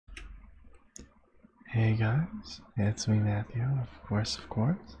Hey guys, it's me Matthew, of course,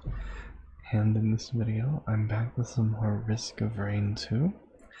 and in this video I'm back with some more Risk of Rain 2.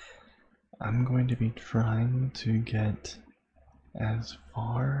 I'm going to be trying to get as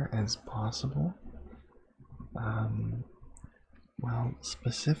far as possible, well,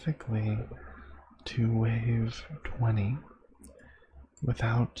 specifically to wave 20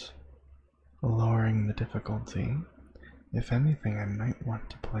 without lowering the difficulty. If anything, I might want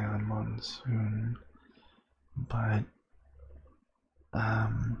to play on Monsoon, but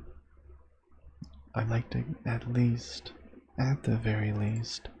I'd like to at the very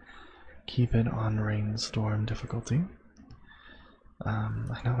least, keep it on rainstorm difficulty. I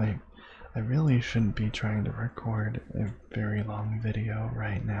know I really shouldn't be trying to record a very long video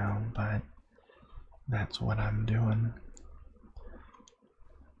right now, but that's what I'm doing.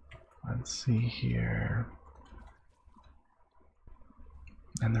 Let's see here.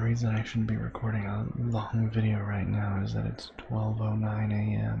 And the reason I shouldn't be recording a long video right now is that it's 12:09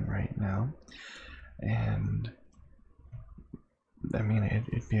 a.m. right now, and I mean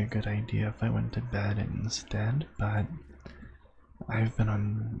it'd be a good idea if I went to bed instead, but I've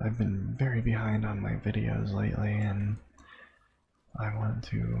been very behind on my videos lately, and I want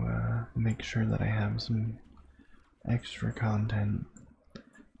to make sure that I have some extra content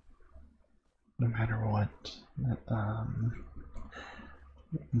no matter what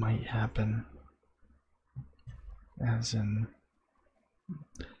might happen. As in,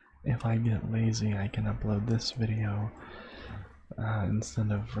 if I get lazy, I can upload this video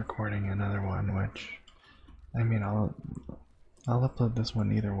instead of recording another one, which, I mean, I'll upload this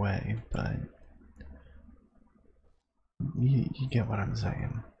one either way, but you get what I'm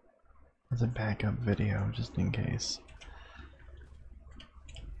saying. As a backup video, just in case.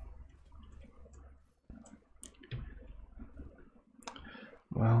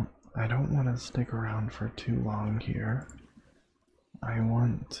 Well, I don't want to stick around for too long here. I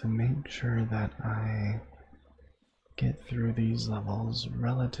want to make sure that I get through these levels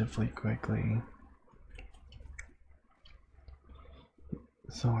relatively quickly,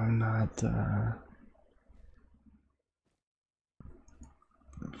 so I'm not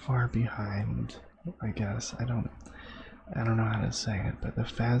far behind, I guess. I don't know how to say it, but the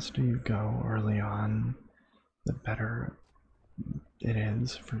faster you go early on, the better it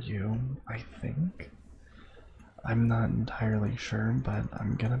is for you, I think. I'm not entirely sure, but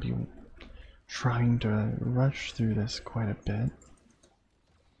I'm gonna be trying to rush through this quite a bit.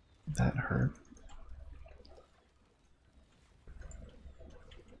 That hurt.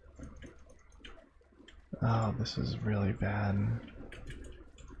 Oh, this is really bad.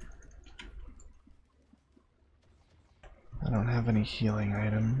 I don't have any healing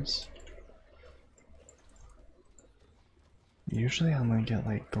items. Usually I only get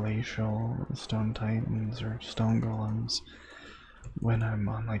like glacial stone titans or stone golems when I'm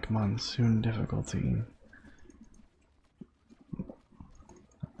on like monsoon difficulty.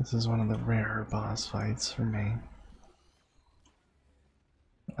 This is one of the rarer boss fights for me.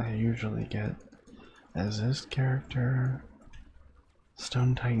 I usually get, as this character,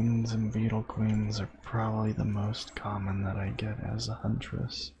 stone titans and beetle queens are probably the most common that I get as a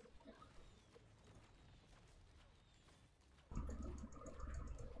huntress.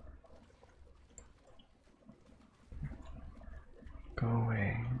 Go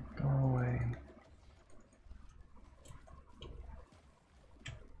away, go away.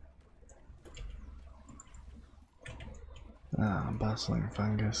 Ah, bustling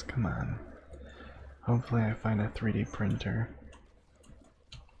fungus, come on. Hopefully I find a 3D printer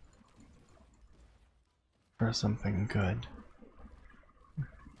for something good.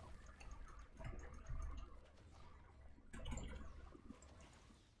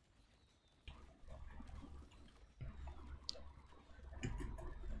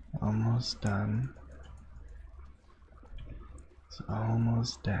 Almost done. It's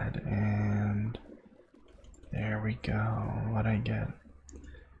almost dead, and there we go. What I get?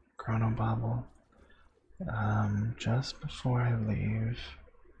 Chrono Bobble. Just before I leave,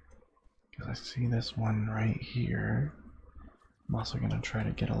 because I see this one right here, I'm also gonna try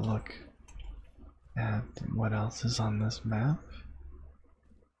to get a look at what else is on this map.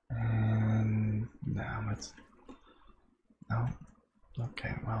 And now it's, oh,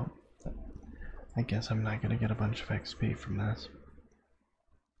 okay, well, I guess I'm not gonna get a bunch of XP from this.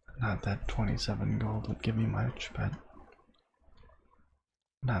 Not that 27 gold would give me much, but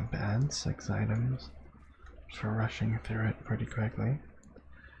not bad. 6 items for rushing through it pretty quickly.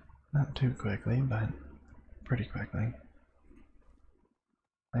 Not too quickly, but pretty quickly.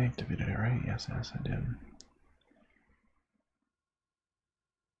 I activated it, right? Yes, I did.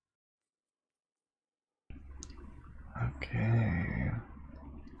 Okay.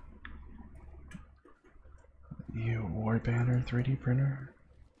 You war banner 3D printer?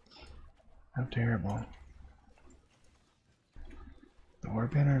 How terrible. The war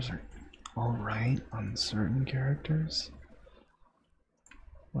banners are alright on certain characters.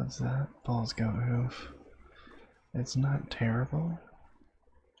 What's that? Balls goat hoof. It's not terrible.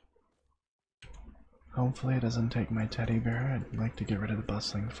 Hopefully it doesn't take my teddy bear. I'd like to get rid of the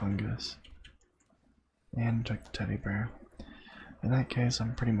bustling fungus. And took the teddy bear. In that case,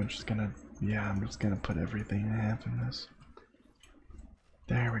 I'm pretty much just gonna, I'm just gonna put everything I have in this.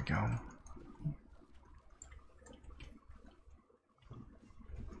 There we go.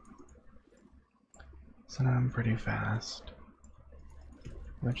 So now I'm pretty fast,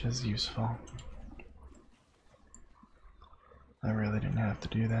 which is useful. I really didn't have to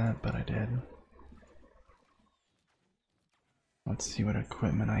do that, but I did. Let's see what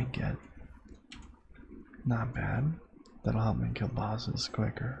equipment I get. Not bad. That'll help me kill bosses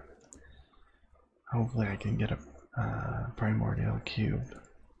quicker. Hopefully I can get a primordial cube.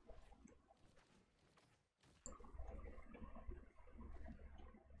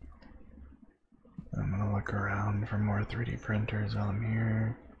 I'm gonna look around for more 3D printers while I'm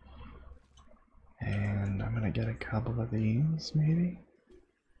here. And I'm gonna get a couple of these, maybe?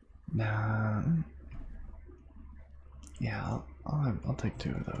 Nah. Yeah, I'll take 2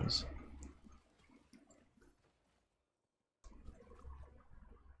 of those.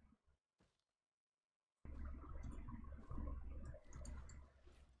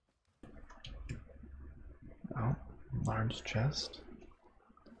 Oh, large chest.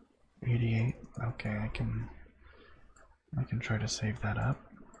 88. Okay, I can try to save that up.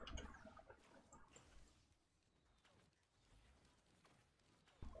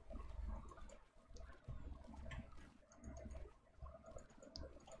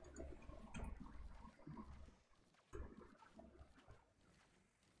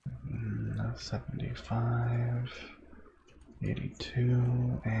 No, 75,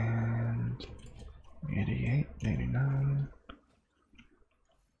 82, and 88, 89.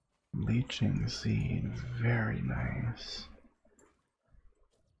 Leeching seed, very nice.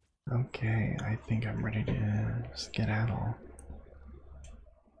 Okay, I think I'm ready to skedaddle.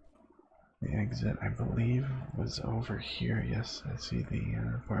 The exit, I believe, was over here. Yes, I see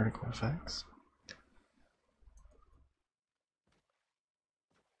the particle effects.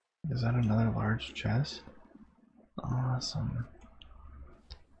 Is that another large chest? Awesome.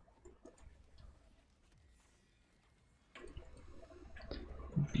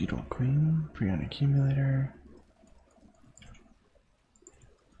 Beetle Queen, Freon Accumulator.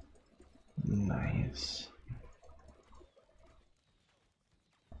 Nice.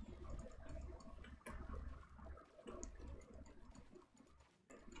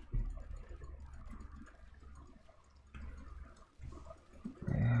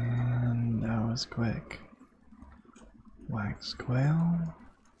 And that was quick. Wax Quail.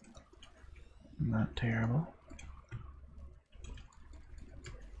 Not terrible.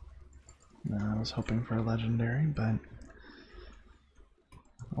 I was hoping for a legendary, but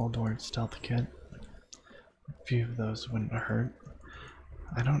Old Word Stealth Kit. A few of those wouldn't hurt.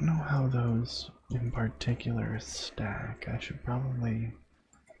 I don't know how those in particular stack. I should probably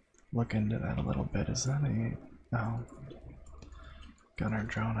look into that a little bit. Is that a... oh. Gunner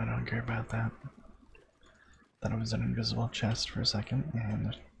drone, I don't care about that. Thought it was an invisible chest for a second,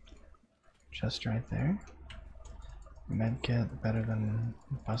 and chest right there. Medkit better than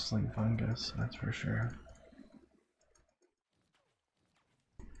bustling fungus, that's for sure.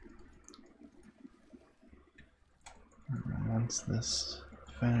 And once this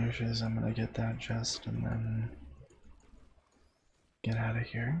finishes, I'm gonna get that chest and then get out of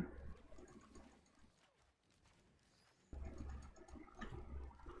here.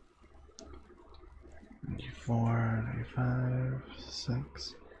 Four, 95,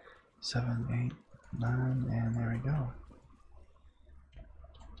 6, 7, 8, 9, and there we go.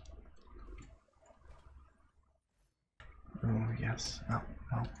 Oh, yes. Oh,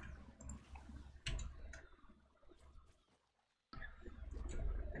 oh.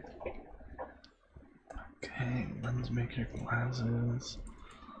 Okay, lens maker glasses.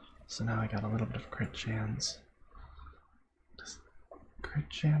 So now I got a little bit of crit chance. Does crit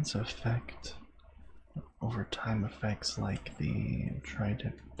chance affect over time effects like the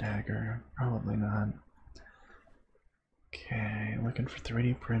tri-tip dagger? Probably not. Okay, looking for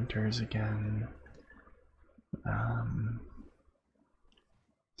 3D printers again.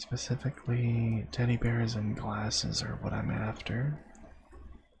 Specifically, teddy bears and glasses are what I'm after,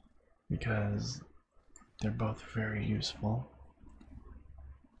 because they're both very useful.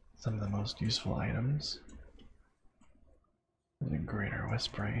 Some of the most useful items. There's a greater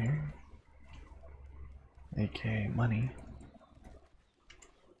whisper here, aka money.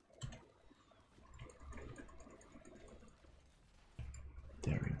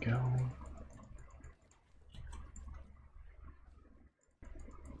 There we go.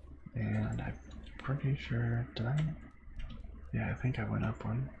 And I'm pretty sure, did I? Yeah, I think I went up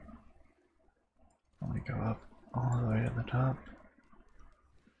one. I'm gonna go up all the way to the top.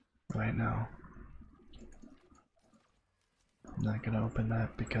 Right now. I'm not gonna open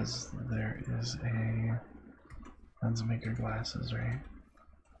that because there is a lens maker glasses, right?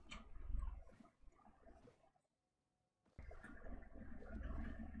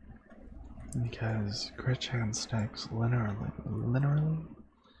 Because crit chance stacks linearly,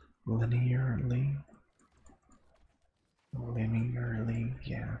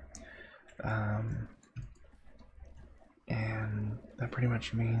 yeah. And that pretty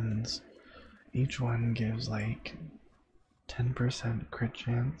much means each one gives like 10% crit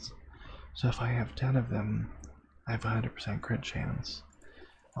chance. So if I have 10 of them, I have 100% crit chance.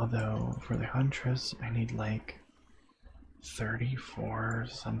 Although for the Huntress, I need like 34,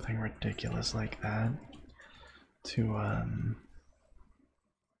 something ridiculous like that, to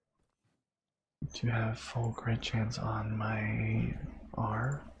have full crit chance on my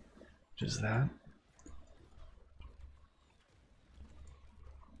R, which is that.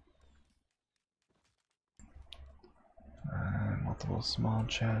 Multiple small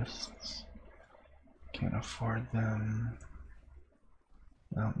chests. Can't afford them.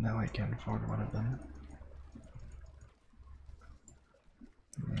 Well, now I can afford one of them.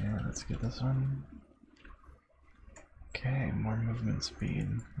 Yeah, let's get this one. Okay, more movement speed.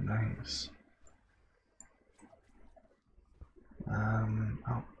 Nice.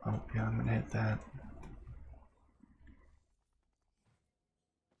 Oh, yeah, I'm gonna hit that.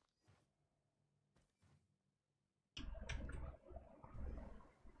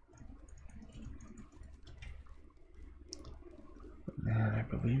 And I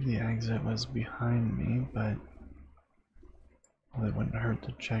believe the exit was behind me, but well, it wouldn't hurt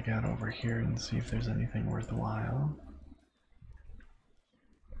to check out over here and see if there's anything worthwhile.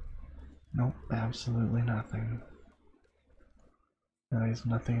 Nope, absolutely nothing. At least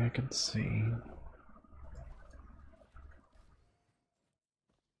nothing I could see.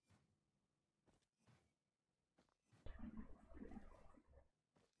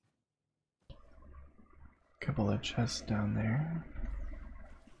 Couple of chests down there.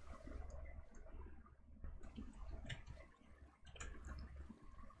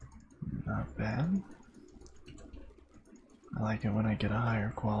 Not bad. I like it when I get a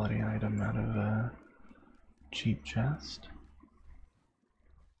higher quality item out of a cheap chest.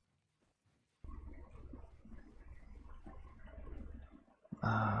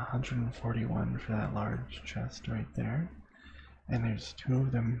 Uh, 141 for that large chest right there. And there's two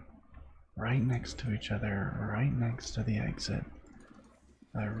of them right next to each other, right next to the exit.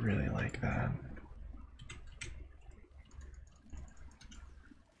 I really like that.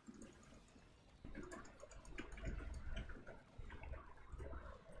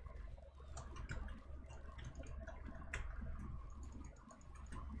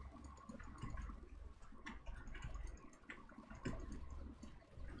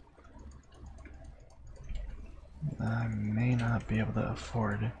 I may not be able to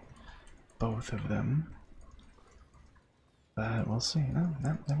afford both of them, but we'll see. No,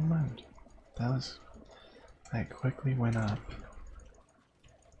 never mind. That quickly went up.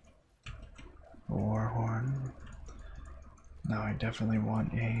 Warhorn. Now I definitely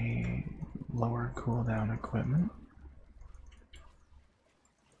want a lower cooldown equipment.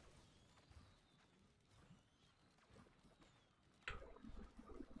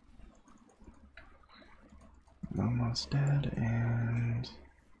 Almost dead, and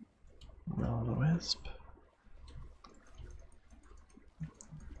Will-o'-the-Wisp.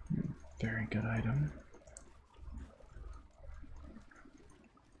 Very good item.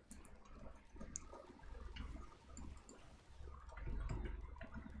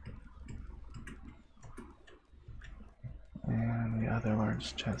 And the other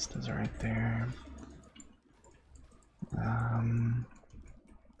large chest is right there.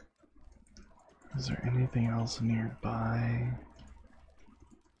 Is there anything else nearby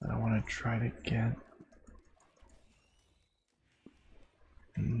that I want to try to get?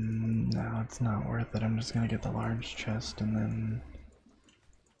 No, it's not worth it. I'm just gonna get the large chest and then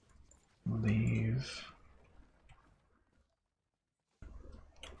leave.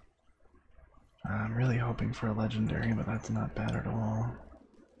 I'm really hoping for a legendary, but that's not bad at all.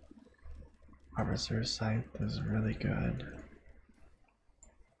 Harvester's Scythe is really good.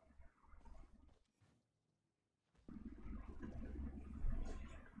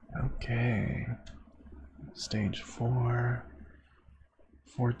 Okay. Stage 4.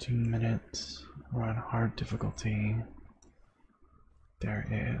 14 minutes. We're on hard difficulty. There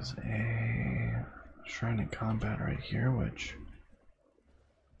is a Shrine of Combat right here, which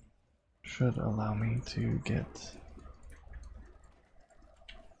should allow me to get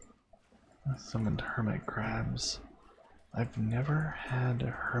summoned hermit crabs. I've never had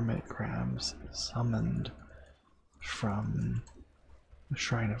hermit crabs summoned from the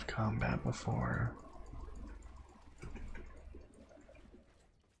Shrine of Combat before.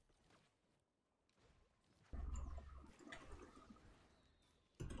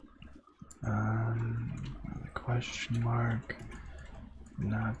 The question mark.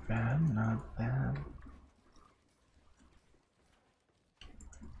 Not bad, not bad.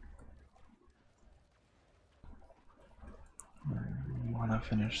 I want to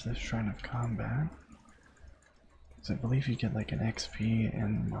finish this Shrine of Combat, because I believe you get like an XP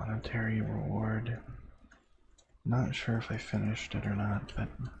and monetary reward. Not sure if I finished it or not, but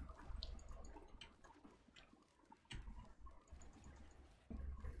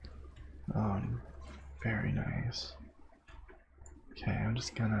oh, very nice. Okay, I'm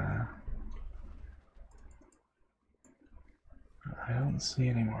just gonna... I don't see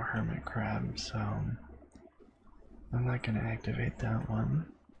any more hermit crabs, so I'm not gonna activate that one.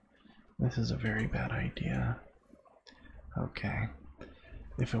 This is a very bad idea. Okay.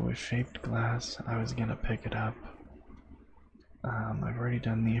 If it was shaped glass, I was gonna pick it up. I've already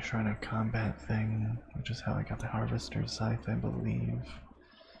done the Shrine of Combat thing, which is how I got the Harvester's Scythe, I believe.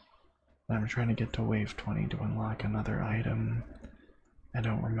 I'm trying to get to wave 20 to unlock another item. I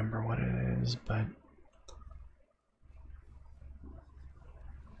don't remember what it is, but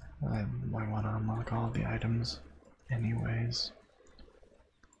I want to unlock all the items anyways.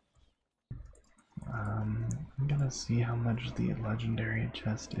 I'm gonna see how much the legendary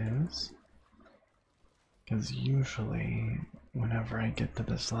chest is, because usually whenever I get to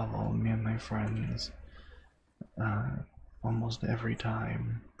this level, me and my friends almost every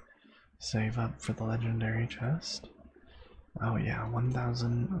time save up for the legendary chest. Oh yeah,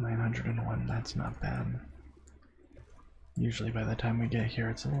 1,901, that's not bad. Usually by the time we get here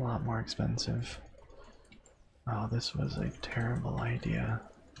it's a lot more expensive. Oh, this was a terrible idea.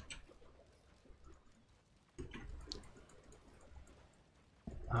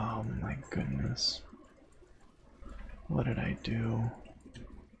 Oh my goodness. What did I do?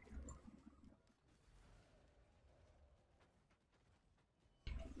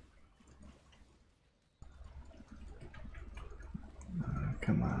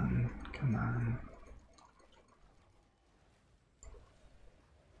 Come on, come on.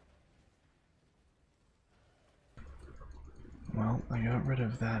 Well, I got rid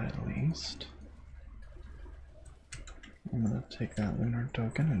of that at least. I'm gonna take that lunar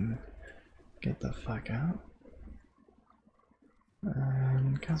token and get the fuck out.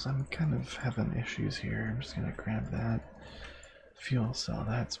 Because I'm kind of having issues here, I'm just gonna grab that fuel cell.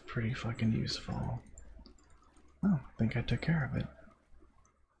 That's pretty fucking useful. Oh, I think I took care of it.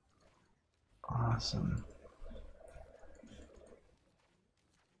 Awesome.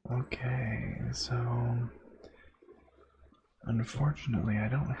 Okay, so unfortunately I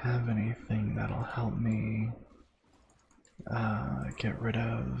don't have anything that'll help me get rid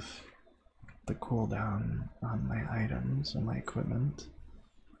of the cooldown on my items and my equipment.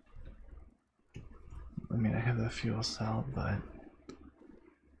 I mean, I have the fuel cell, but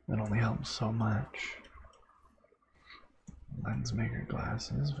it only helps so much. Lens maker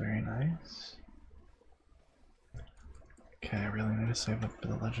glasses, very nice. Okay, I really need to save up for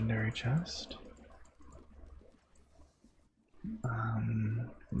the legendary chest.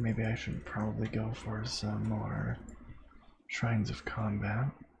 Maybe I should probably go for some more Shrines of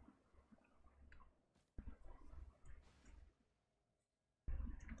Combat.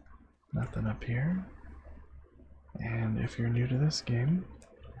 Nothing up here. And if you're new to this game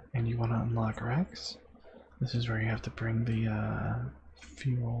and you want to unlock Rex, this is where you have to bring the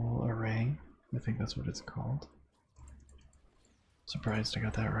fuel array. I think that's what it's called. Surprised I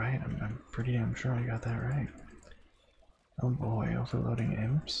got that right. I'm pretty damn sure I got that right. Oh boy, overloading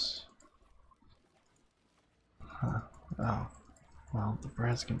imps. Huh. Oh. Well, the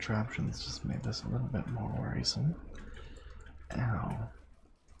brass contraptions just made this a little bit more worrisome. Ow.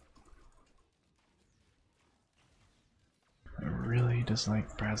 I really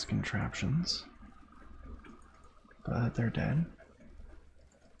dislike brass contraptions. But they're dead.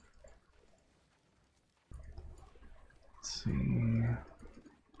 Let's see.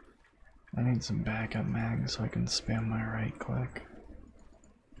 I need some backup mags so I can spam my right click.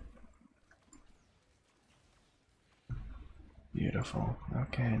 Yeah. Beautiful.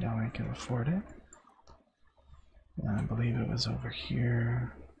 Okay, now I can afford it. I believe it was over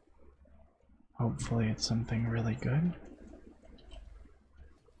here. Hopefully it's something really good.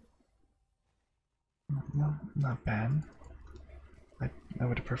 No, not bad. I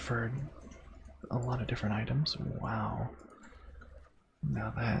would have preferred a lot of different items. Wow.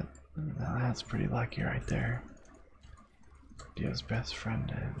 Now that's pretty lucky right there. Dio's best friend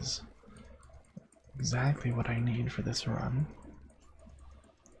is exactly what I need for this run.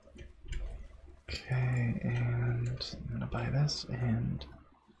 Okay, and I'm gonna buy this, and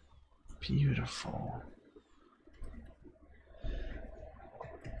beautiful.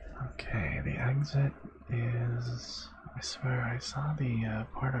 Okay, the exit is, I swear I saw the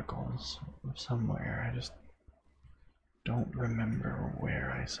particles somewhere. I just don't remember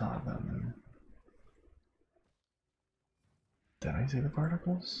where I saw them. Did I see the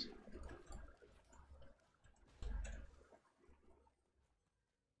particles?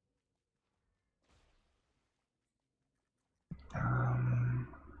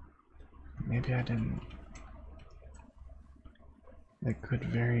 Maybe I didn't. It could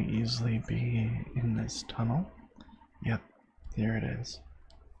very easily be in this tunnel. Yep, here it is.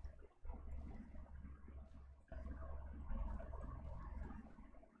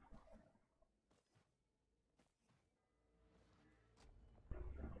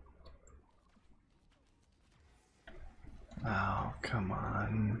 Oh, come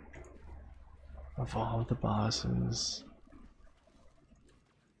on. Of all the bosses,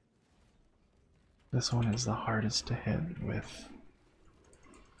 this one is the hardest to hit with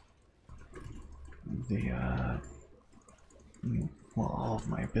the, well, all of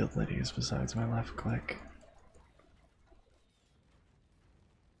my abilities besides my left click.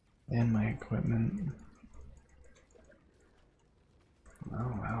 And my equipment.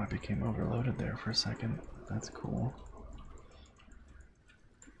 Oh wow, I became overloaded there for a second. That's cool.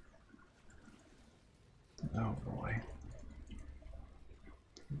 Oh boy.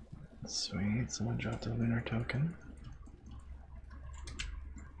 Sweet, someone dropped a lunar token.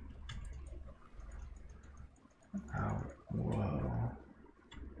 Oh, whoa.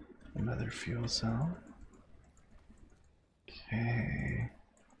 Another fuel cell. Okay.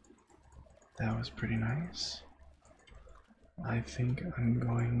 That was pretty nice. I think I'm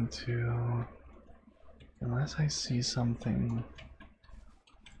going to, unless I see something.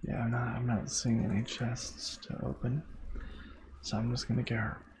 Yeah, I'm not seeing any chests to open. So I'm just gonna get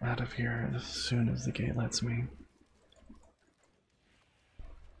out of here as soon as the gate lets me.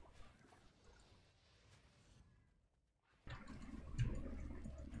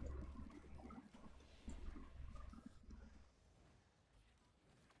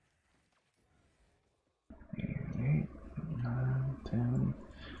 Eight, 9, 10.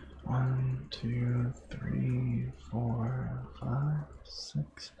 1, 2, 3, 4, 5,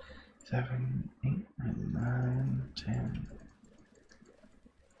 6, 7, 8, 9, 10.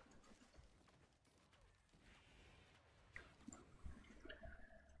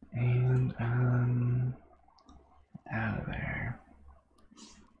 And out of there.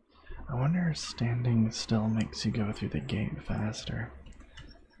 I wonder if standing still makes you go through the gate faster.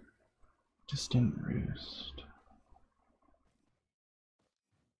 Distant roost.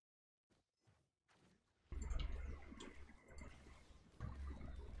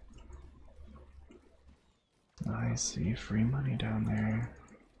 I see free money down there.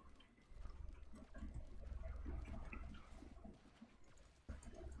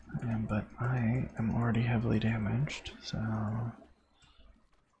 But I am already heavily damaged, so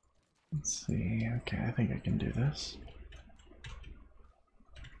let's see. Okay, I think I can do this.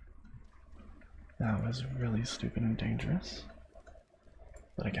 That was really stupid and dangerous,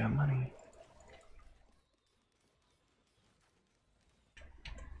 but I got money.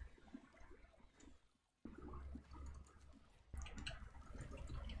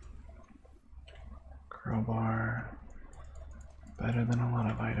 Crowbar. Better than a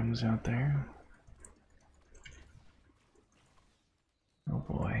lot of items out there. Oh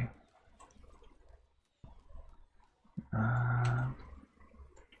boy.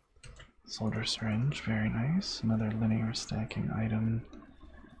 Soldier syringe, very nice. Another linear stacking item.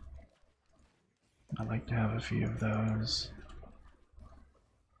 I'd like to have a few of those.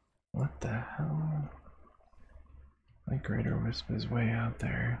 What the hell? My greater wisp is way out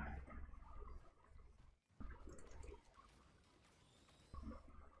there.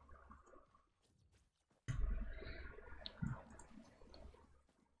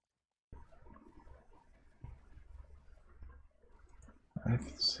 I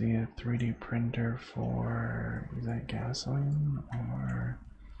see a 3D printer for, is that gasoline or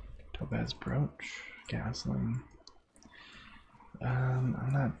Topaz brooch? Gasoline. I'm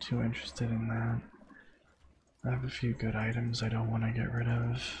not too interested in that. I have a few good items I don't want to get rid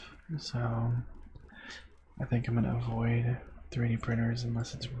of, so I think I'm gonna avoid 3D printers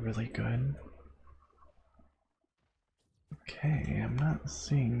unless it's really good. Okay, I'm not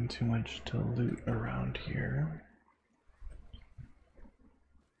seeing too much to loot around here.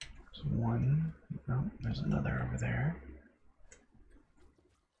 There's one. Oh, there's another over there.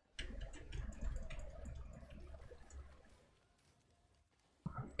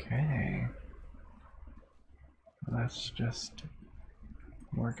 Okay. Let's just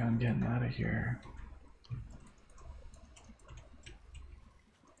work on getting out of here.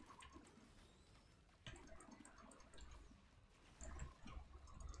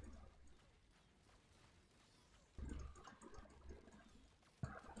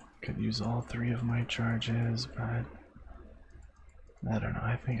 Could use all 3 of my charges, but I don't know.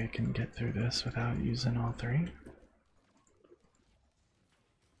 I think I can get through this without using all 3.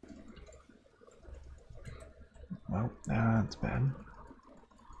 Well, that's bad.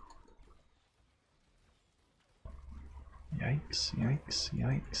 Yikes, yikes,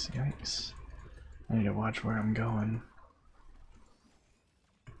 yikes, yikes. I need to watch where I'm going.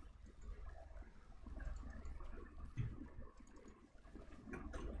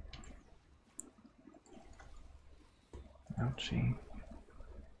 Ouchie.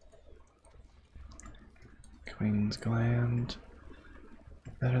 Queen's gland.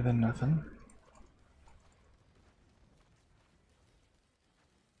 Better than nothing.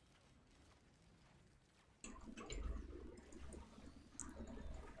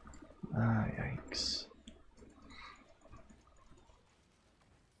 Ah, yikes.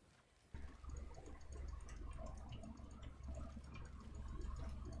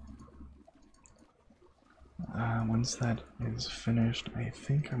 Once that is finished, I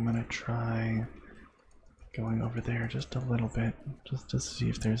think I'm gonna try going over there just a little bit, just to see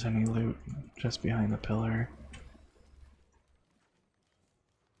if there's any loot just behind the pillar.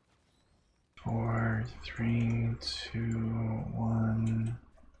 4, 3, 2, 1.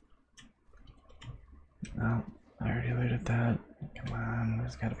 No, I already looted that. Come on,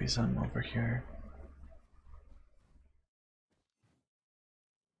 there's gotta be something over here.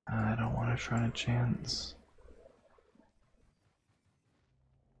 I don't want to try a chance.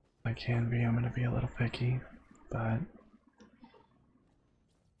 I can be, I'm gonna be a little picky, but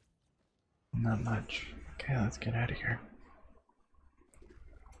not much. Okay, let's get out of here.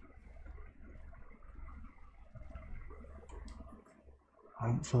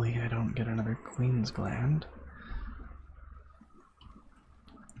 Hopefully I don't get another Queen's gland.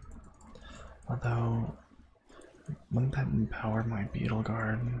 Although, wouldn't that empower my beetle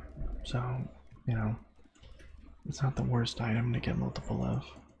guard? So, you know, it's not the worst item to get multiple of.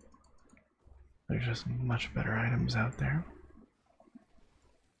 There's just much better items out there.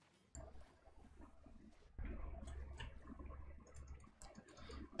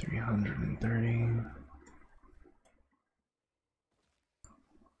 $330.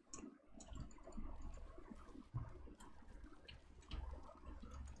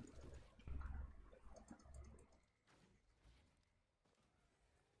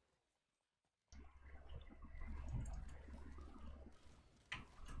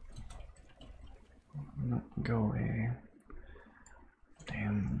 Go away.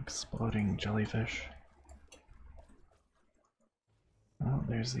 Damn exploding jellyfish. Oh,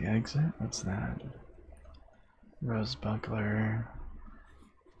 there's the exit. What's that? Rose buckler.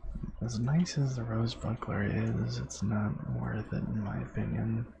 As nice as the rose buckler is, it's not worth it in my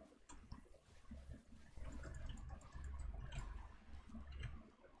opinion.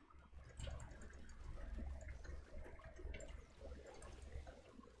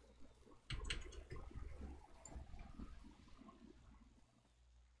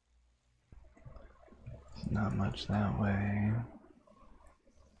 Not much that way.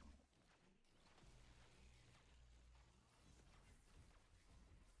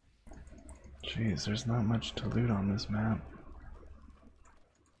 Jeez, there's not much to loot on this map.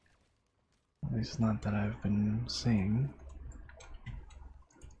 At least not that I've been seeing.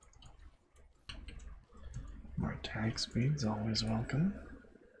 More attack speed's always welcome.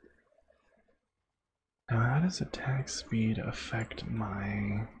 Now, how does attack speed affect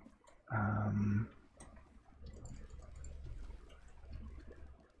my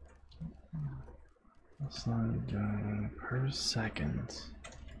per second?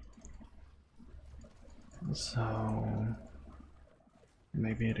 So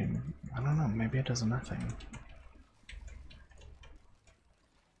maybe it, I don't know, maybe it does nothing.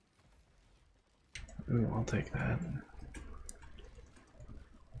 Ooh, I'll take that.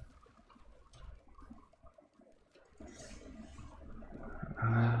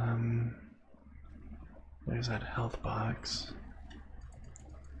 there's that health box.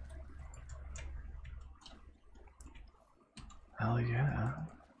 Hell yeah.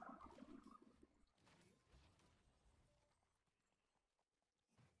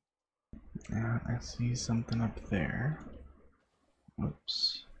 Yeah, I see something up there.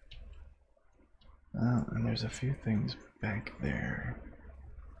 Whoops. Oh, and there's a few things back there.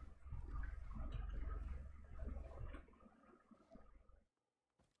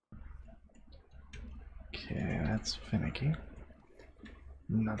 Okay, that's finicky.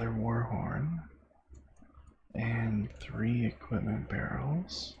 Another war horn. And 3 equipment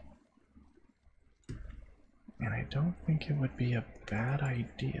barrels. And I don't think it would be a bad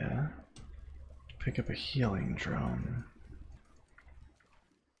idea to pick up a healing drone.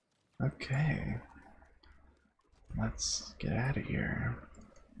 Okay. Let's get out of here.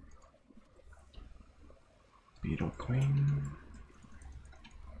 Beetle Queen.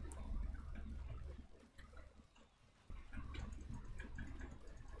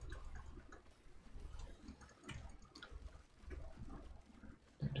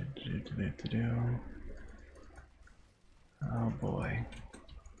 Oh boy.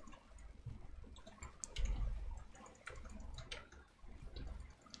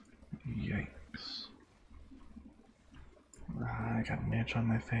 Yikes. I got an itch on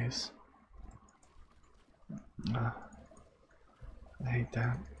my face. I hate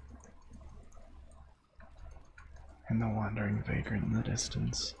that. And the wandering vagrant in the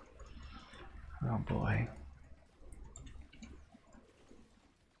distance. Oh boy.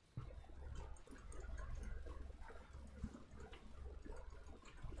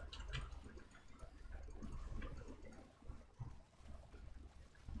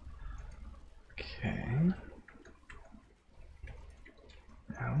 Okay.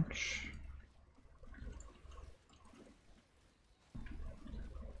 Ouch.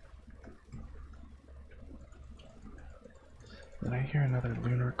 Did I hear another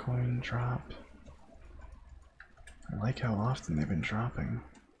lunar coin drop? I like how often they've been dropping.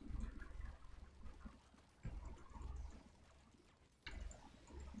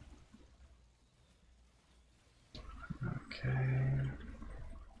 Okay.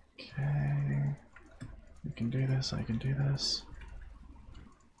 Okay. I can do this, I can do this.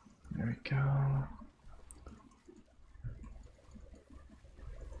 There we go.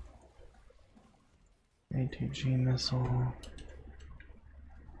 ATG missile.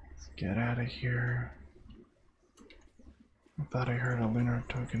 Let's get out of here. I thought I heard a lunar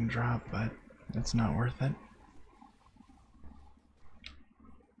token drop, but it's not worth it.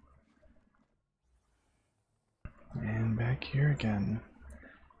 And back here again.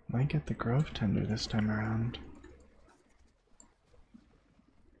 Might get the growth tender this time around.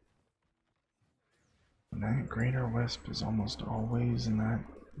 That greater wisp is almost always in that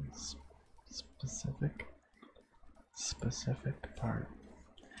specific part.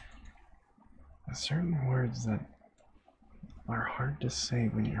 Certain words that are hard to say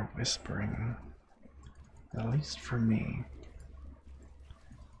when you're whispering, at least for me.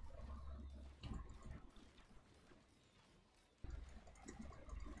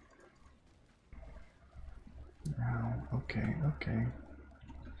 Oh, okay, okay.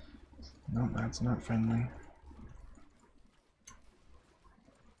 No, that's not friendly.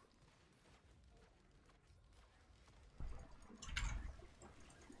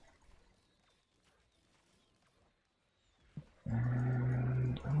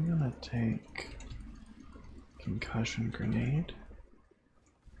 And I'm gonna take concussion grenade.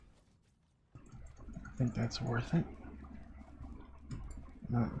 I think that's worth it.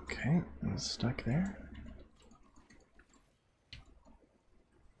 Okay, I'm stuck there.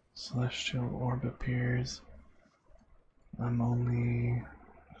 Celestial orb appears. I'm only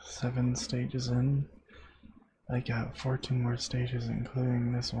 7 stages in. I got 14 more stages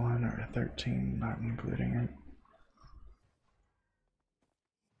including this one, or 13 not including it.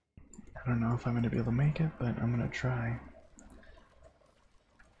 I don't know if I'm going to be able to make it, but I'm going to try.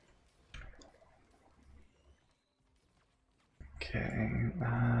 Okay,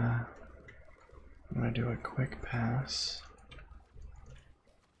 I'm going to do a quick pass.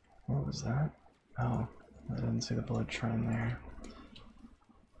 What was that? Oh, I didn't see the blood shrine there.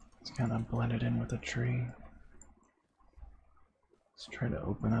 It's kind of blended in with the tree. Let's try to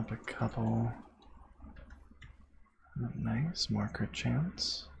open up a couple. Oh, nice, more crit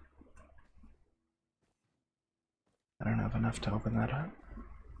chance. I don't have enough to open that up.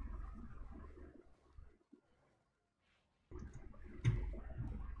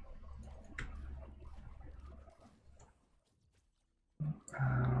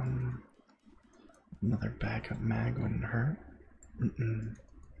 Another backup mag wouldn't hurt.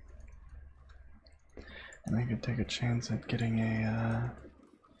 I could take a chance at getting a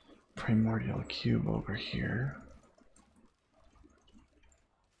primordial cube over here.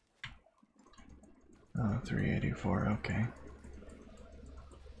 Oh, 384, okay.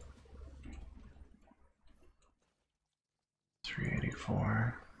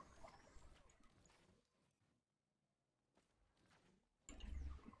 $384.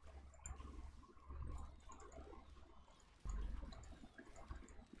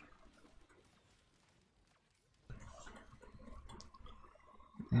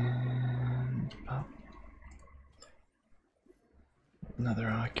 And pop. Another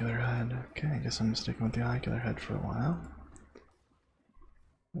ocular head. Okay, I guess I'm sticking with the ocular head for a while.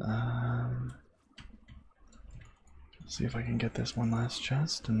 See if I can get this one last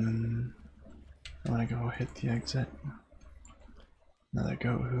chest, and then I want to go hit the exit. Another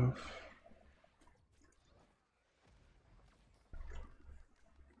goat hoof.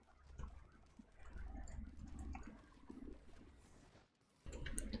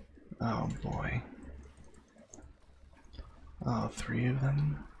 Oh boy. Oh, 3 of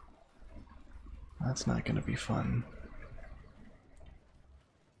them? That's not gonna be fun.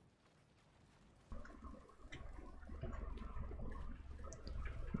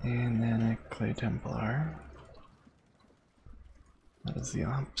 And then a clay templar. That is the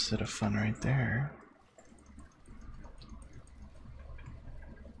opposite of fun right there.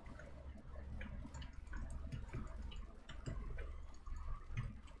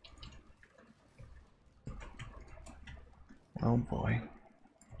 Oh boy.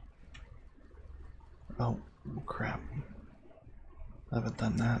 Oh crap. I haven't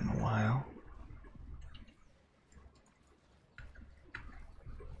done that in a while.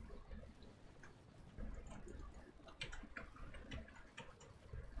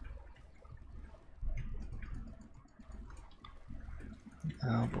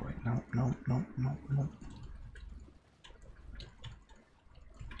 Oh boy, no, no, no, no, no.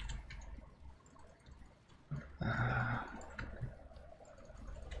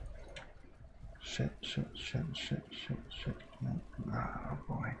 Shit, shit, shit, shit, shit, shit. No. Oh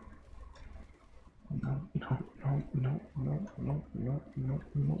boy. No, no, no, no, no, no, no, no,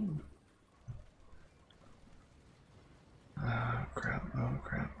 no. Oh crap, oh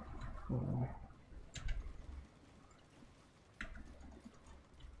crap. Oh.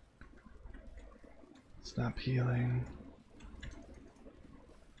 Stop healing.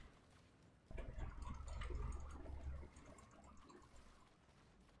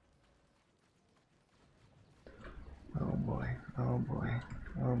 Oh boy, oh boy,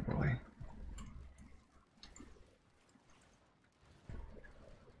 oh boy.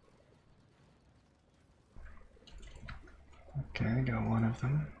 Okay, I got one of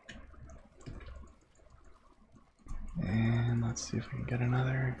them. And let's see if we can get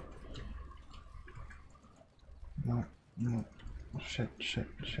another. No, no. Shit, shit,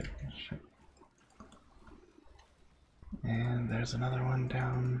 shit, shit. And there's another one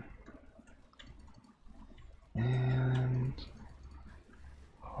down. And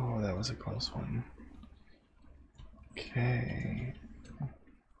oh, that was a close one. Okay.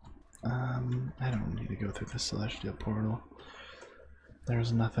 I don't need to go through the celestial portal.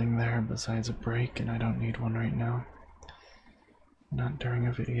 There's nothing there besides a break, and I don't need one right now. Not during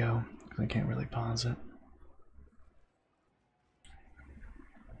a video, because I can't really pause it.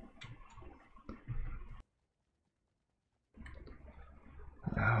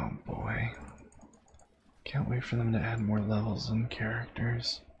 Oh boy. Can't wait for them to add more levels and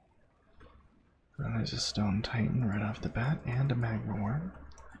characters. And there's a stone titan right off the bat, and a magma worm.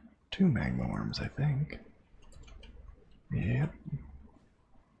 2 magma worms, I think. Yep.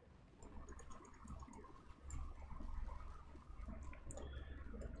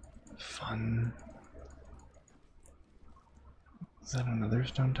 Fun. Is that another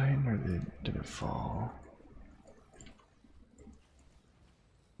stone titan, or did it fall?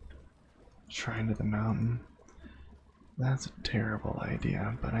 Shrine to the mountain. That's a terrible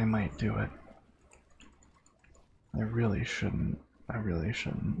idea, but I might do it. I really shouldn't. I really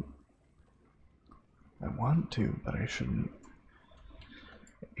shouldn't. I want to, but I shouldn't.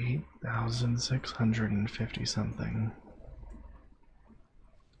 8,650 something.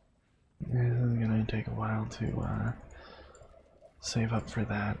 It's gonna take a while to save up for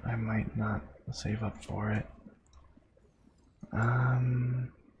that. I might not save up for it.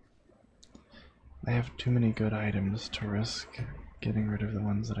 I have too many good items to risk getting rid of the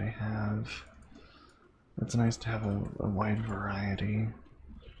ones that I have. It's nice to have a wide variety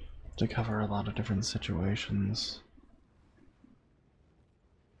to cover a lot of different situations.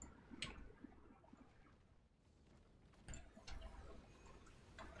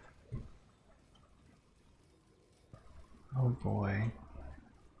 boy.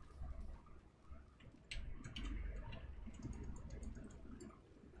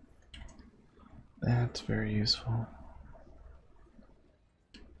 That's very useful.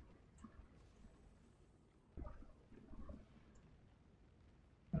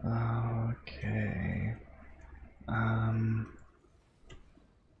 Okay.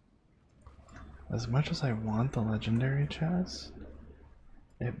 As much as I want the legendary chest,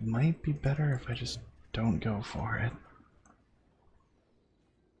 it might be better if I just don't go for it.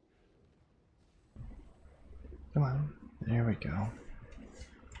 Come on, there we go.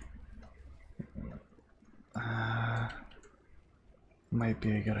 Might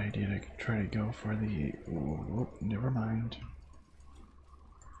be a good idea to try to go for the... Ooh, never mind.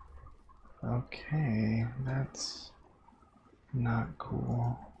 Okay, that's not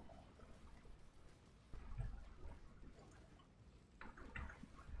cool.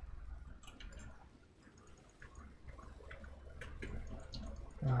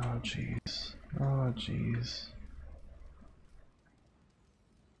 Oh jeez. Oh jeez.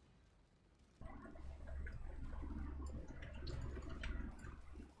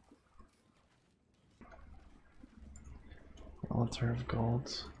 Altar of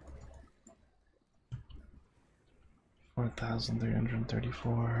Golds.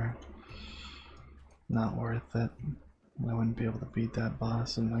 4,334. Not worth it. I wouldn't be able to beat that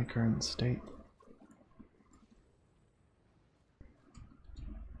boss in my current state.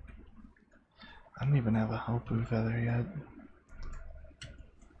 I don't even have a Helpu feather yet.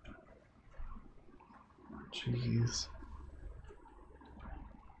 Jeez.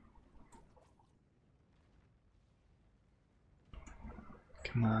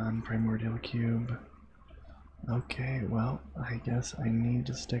 Come on, Primordial Cube. Okay, well, I guess I need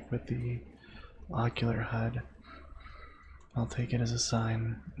to stick with the ocular HUD. I'll take it as a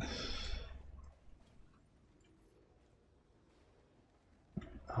sign.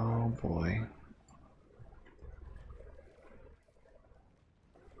 Oh boy.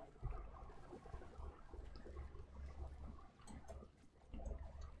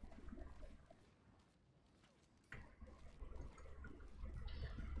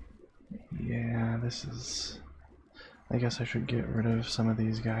 Yeah, this is... I guess I should get rid of some of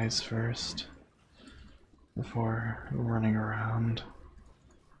these guys first before running around.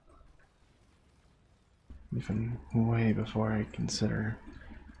 Even way before I consider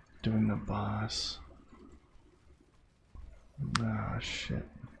doing the boss. Ah, shit.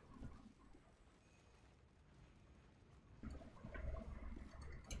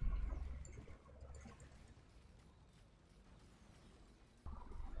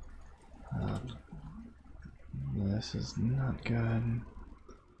 This is not good.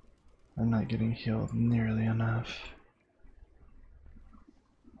 I'm not getting healed nearly enough.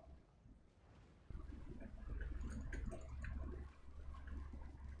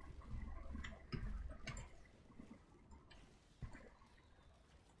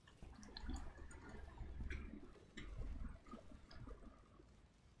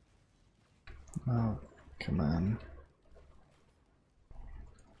 Oh, come on.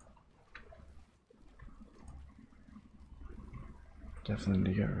 Definitely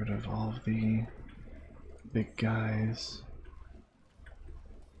need to get rid of all of the big guys.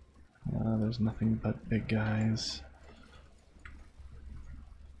 There's nothing but big guys.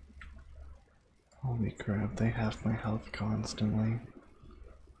 Holy crap, they have my health constantly.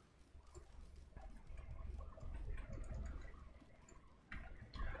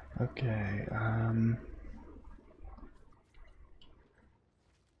 Okay,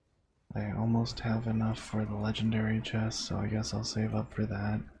 I almost have enough for the legendary chest, so I guess I'll save up for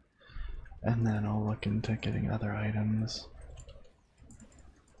that. And then I'll look into getting other items.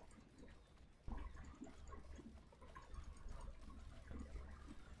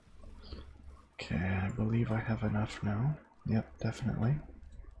 Okay, I believe I have enough now. Yep, definitely.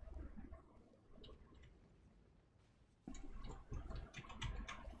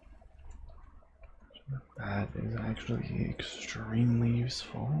 That is actually extremely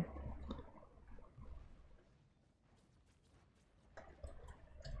useful.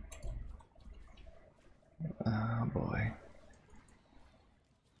 Oh boy.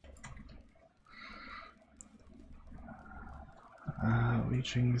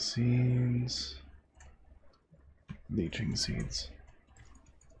 Leeching seeds. Leeching seeds.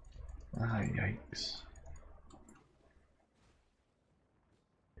 Yikes.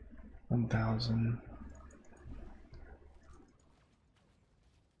 1,000.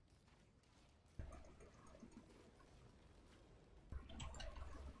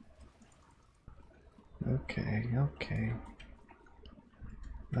 Okay, okay.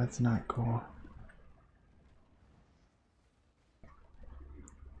 That's not cool.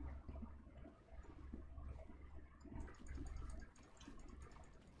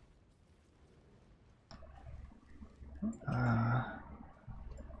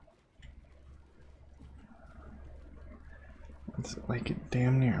 It's like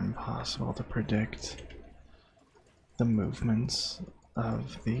damn near impossible to predict the movements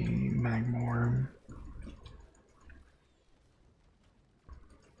of the magma worm.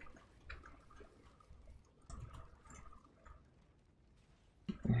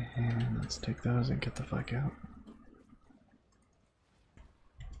 And let's take those and get the fuck out.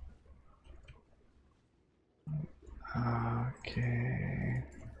 Okay.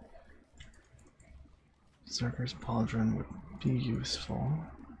 Zerger's Pauldron would be useful.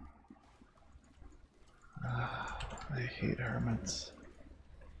 I hate hermits.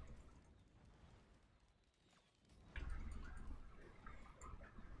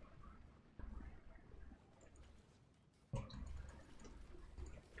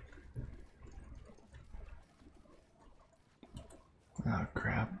 Oh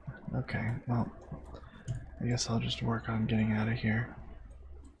crap. Okay, well, I guess I'll just work on getting out of here.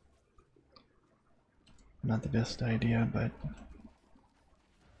 Not the best idea, but...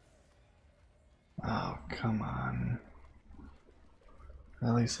 Oh, come on.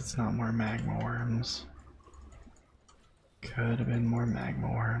 At least it's not more magma worms. Could have been more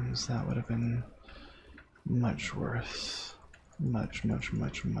magma worms. That would have been much worse. Much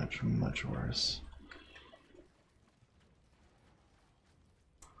worse.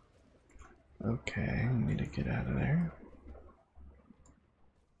 Okay, I need to get out of there.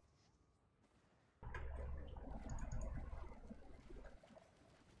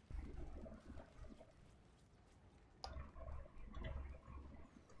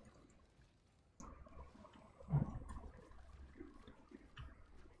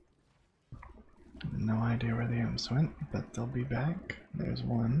 No idea where the imps went, but they'll be back. There's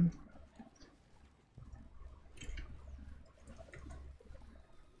one.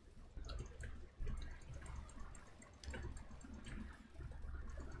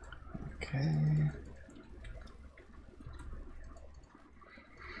 Okay.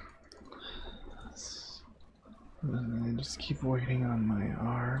 I just keep waiting on my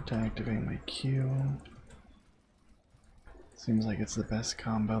R to activate my Q. Seems like it's the best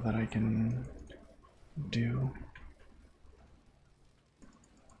combo that I can do.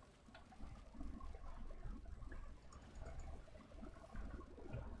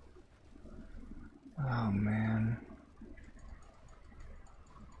 Oh man.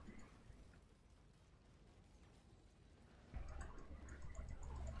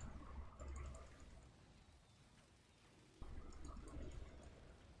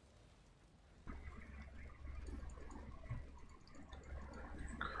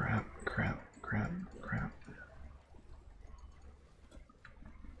 Crap.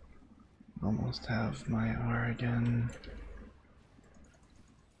 Almost have my R again.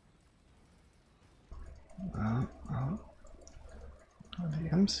 Oh. Are the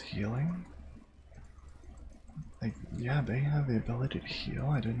imps healing? Like, yeah, they have the ability to heal.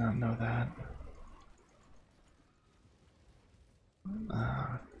 I did not know that.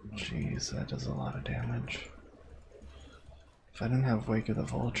 Ah, jeez, that does a lot of damage. If I didn't have Wake of the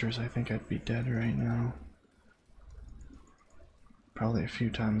Vultures, I think I'd be dead right now. Probably a few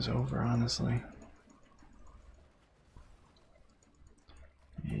times over, honestly.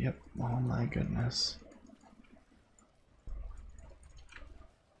 Yep, oh my goodness.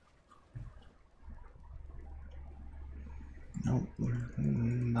 Nope,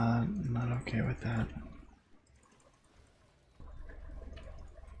 not okay with that.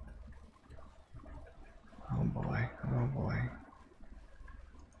 Oh boy.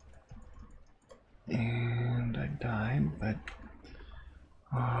 And I died, but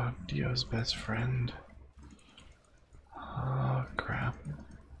oh, Dio's best friend. Oh crap.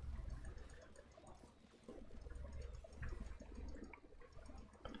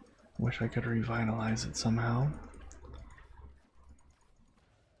 Wish I could revitalize it somehow.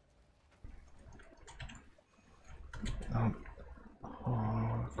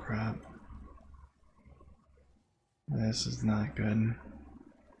 Oh crap. This is not good.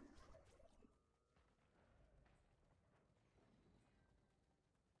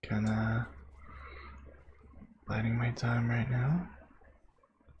 Kinda biding my time right now.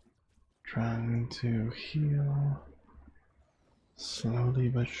 Trying to heal slowly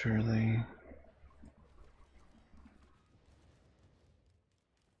but surely.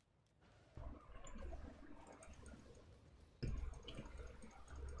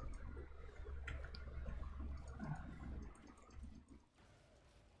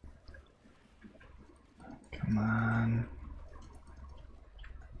 Come on.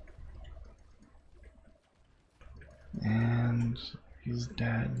 And he's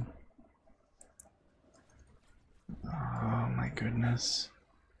dead. Oh my goodness.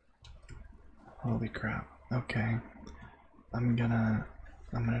 Holy crap. Okay. I'm gonna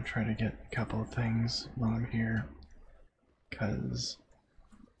try to get a couple of things while I'm here. 'Cause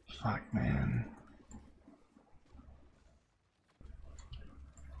fuck, man.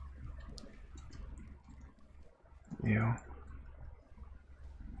 You.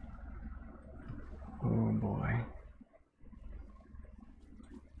 Oh boy.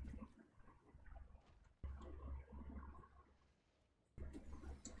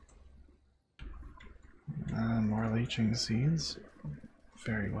 More leaching seeds.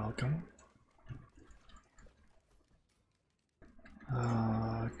 Very welcome.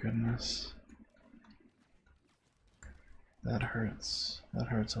 Oh, goodness. That hurts. That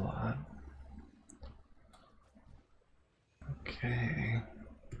hurts a lot. Okay.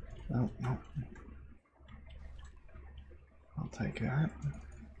 Oh, no. I'll take that.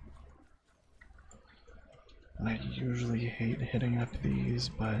 I usually hate hitting up these,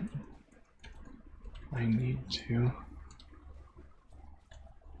 but I need to.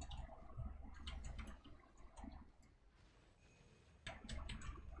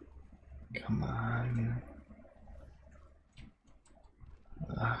 Come on.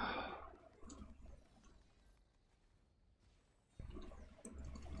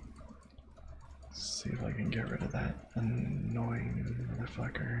 See if I can get rid of that annoying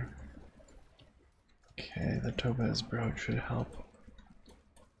motherfucker. Okay, the Topaz Brooch should help.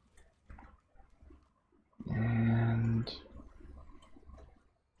 And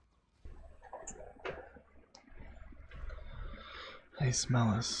I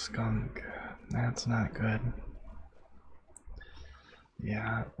smell a skunk. That's not good.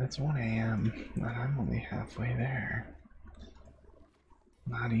 Yeah, it's 1 a.m. and I'm only halfway there.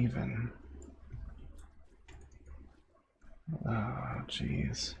 Not even. Oh,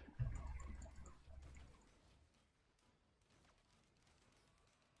 jeez.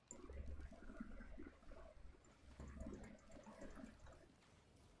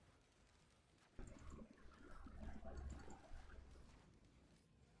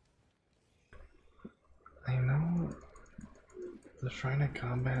 I know the Shrine of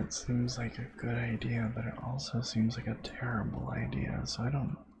Combat seems like a good idea, but it also seems like a terrible idea, so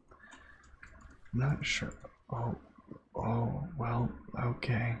I'm not sure. Oh, well,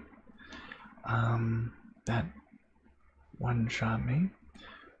 okay. That one shot me.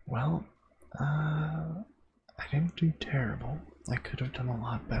 Well, I didn't do terrible. I could have done a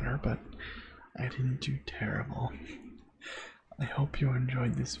lot better, but I didn't do terrible. I hope you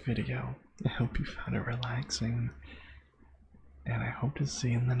enjoyed this video. I hope you found it relaxing. And I hope to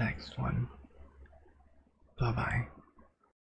see you in the next one. Bye-bye.